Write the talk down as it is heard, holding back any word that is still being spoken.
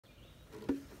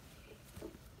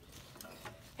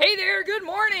there, good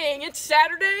morning. It's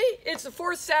Saturday. It's the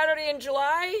fourth Saturday in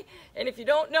July, and if you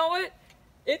don't know it,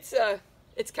 it's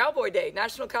Cowboy Day,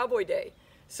 National Cowboy Day.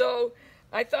 So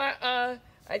I thought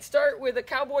I'd start with a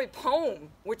cowboy poem,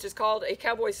 which is called A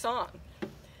Cowboy Song.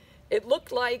 It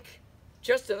looked like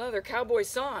just another cowboy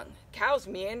song. Cows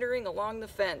meandering along the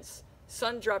fence.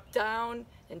 Sun dropped down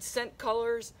and sent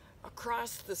colors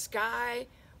across the sky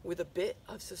with a bit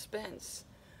of suspense.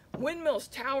 Windmills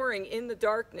towering in the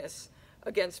darkness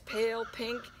against pale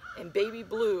pink and baby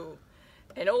blue.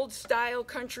 An old style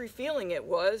country feeling it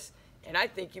was, and I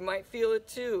think you might feel it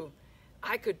too.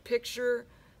 I could picture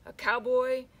a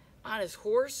cowboy on his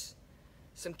horse,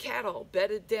 some cattle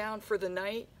bedded down for the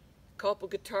night, a couple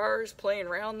guitars playing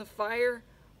around the fire.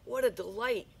 What a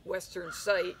delight, western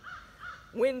sight.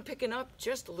 Wind picking up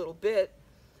just a little bit,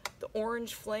 the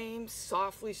orange flames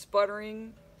softly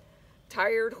sputtering,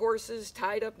 tired horses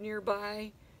tied up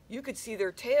nearby. You could see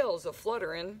their tails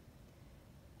a-fluttering.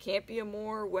 Can't be a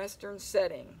more western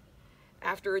setting.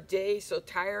 After a day so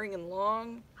tiring and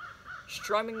long,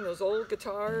 strumming those old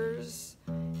guitars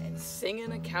and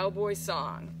singing a cowboy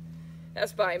song.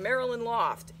 That's by Marilyn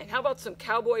Loft. And how about some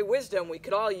cowboy wisdom? We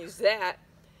could all use that.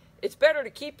 It's better to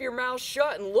keep your mouth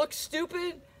shut and look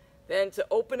stupid than to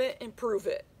open it and prove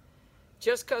it.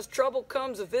 Just 'cause trouble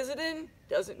comes a-visitin'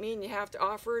 doesn't mean you have to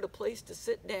offer it a place to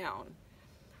sit down.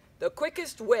 The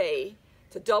quickest way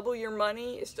to double your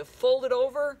money is to fold it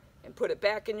over and put it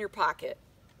back in your pocket.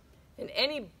 And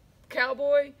any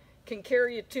cowboy can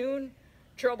carry a tune.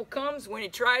 Trouble comes when he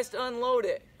tries to unload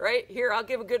it, right? Here, I'll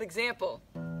give a good example.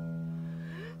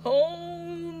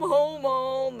 Home, home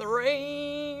on the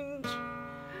range,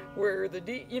 where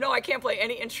the I can't play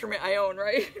any instrument I own,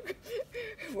 right?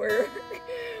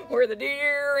 where the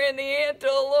deer and the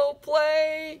antelope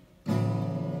play,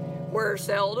 where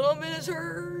seldom is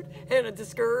heard and a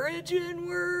discouraging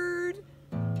word,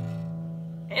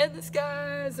 and the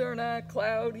skies are not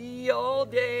cloudy all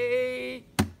day.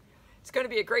 It's going to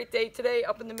be a great day today,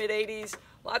 up in the mid-80s.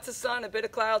 Lots of sun, a bit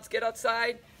of clouds. Get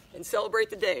outside and celebrate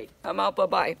the day. I'm out.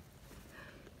 Bye-bye.